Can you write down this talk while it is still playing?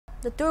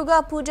The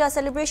Durga Puja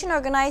celebration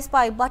organized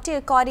by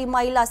Batir Kari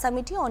Mahila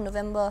Samiti on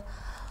November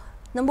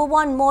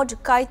 #1 Moth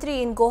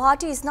Ghariya in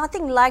Guwahati is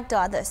nothing like the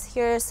others.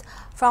 Here's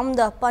from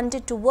the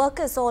Pundit to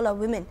workers, all are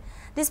women.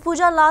 This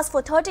puja lasts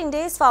for 13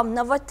 days from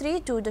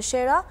Navatri to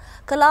Dashera.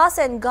 Kalas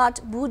and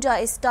Ghat Puja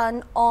is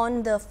done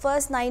on the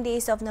first 9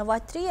 days of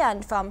Navatri,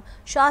 and from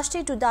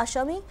Shashti to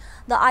Dashami,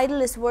 the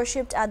idol is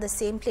worshipped at the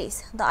same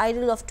place. The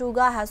idol of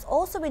Durga has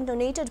also been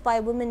donated by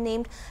a woman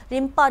named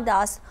Rimpa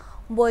Das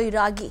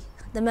Boiragi.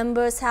 The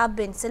members have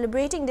been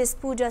celebrating this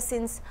puja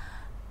since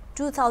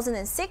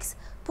 2006.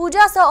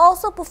 Pujas are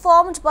also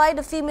performed by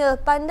the female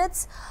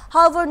Pundits.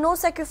 However, no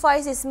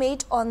sacrifice is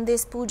made on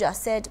this puja,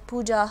 said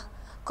puja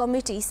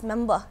committee's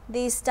member.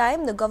 This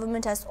time, the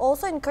government has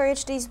also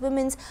encouraged this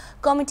women's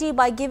committee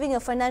by giving a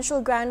financial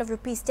grant of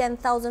Rs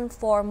 10,000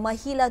 for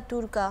Mahila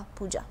Durga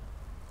Puja.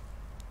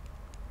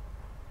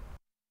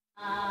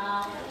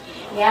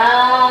 Ya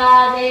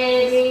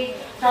Devi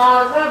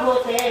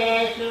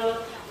Sarvabhuteshu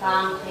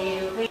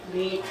Samsirupena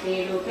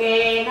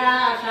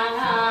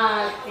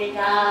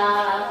Sanastita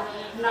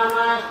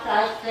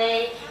Namaste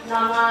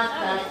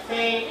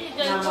Namaste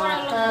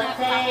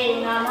Namaste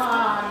Namo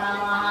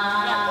Namaha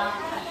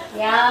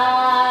Ya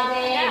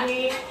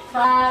Devi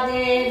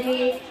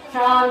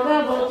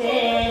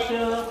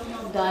Sarvabhuteshu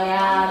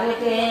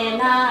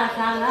Dayarupena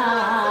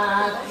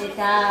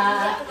Sanastita